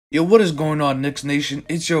Yo, what is going on, Knicks Nation?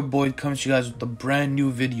 It's your boy coming to you guys with a brand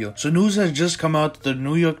new video. So news has just come out that the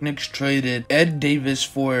New York Knicks traded Ed Davis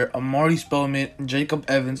for Omari, Spellman, Jacob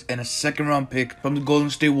Evans, and a second-round pick from the Golden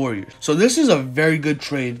State Warriors. So this is a very good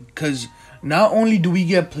trade because not only do we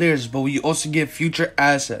get players, but we also get future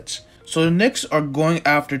assets. So the Knicks are going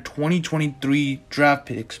after 2023 draft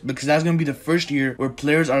picks because that's going to be the first year where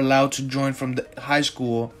players are allowed to join from the high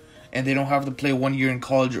school and they don't have to play 1 year in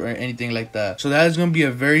college or anything like that. So that is going to be a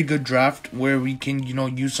very good draft where we can,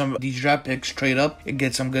 use some of these draft picks, trade up, and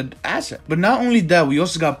get some good assets. But not only that, we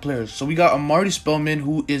also got players. So we got Omari Spellman,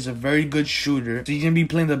 who is a very good shooter. So he's going to be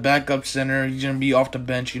playing the backup center. He's going to be off the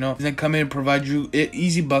bench, He's going to come in and provide you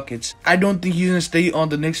easy buckets. I don't think he's going to stay on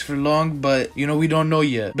the Knicks for long, but, we don't know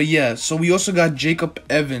yet. But yeah, so we also got Jacob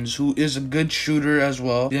Evans, who is a good shooter as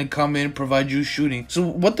well. He's going to come in and provide you shooting. So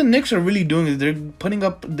what the Knicks are really doing is they're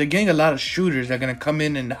getting a lot of shooters that are going to come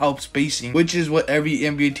in and help spacing, which is what every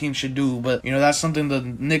NBA team should do. But that's something the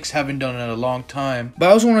Knicks haven't done in a long time. But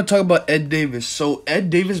I also want to talk about Ed Davis. So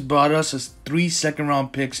Ed Davis brought us 3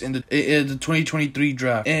 second-round picks in the 2023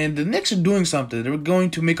 draft, and the Knicks are doing something. They're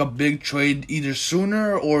going to make a big trade either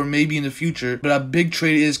sooner or maybe in the future, but a big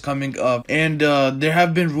trade is coming up. And there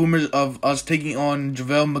have been rumors of us taking on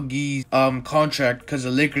JaVale McGee's contract because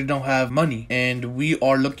the Lakers don't have money, and we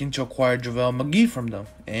are looking to acquire JaVale McGee from them.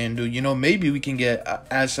 And maybe we can get an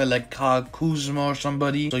asset like Kyle Kuzma or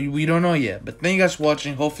somebody. So we don't know yet. But thank you guys for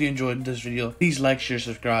watching. Hopefully you enjoyed this video. Please like, share,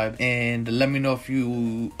 subscribe, and let me know if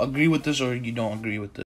you agree with this or you don't agree with this.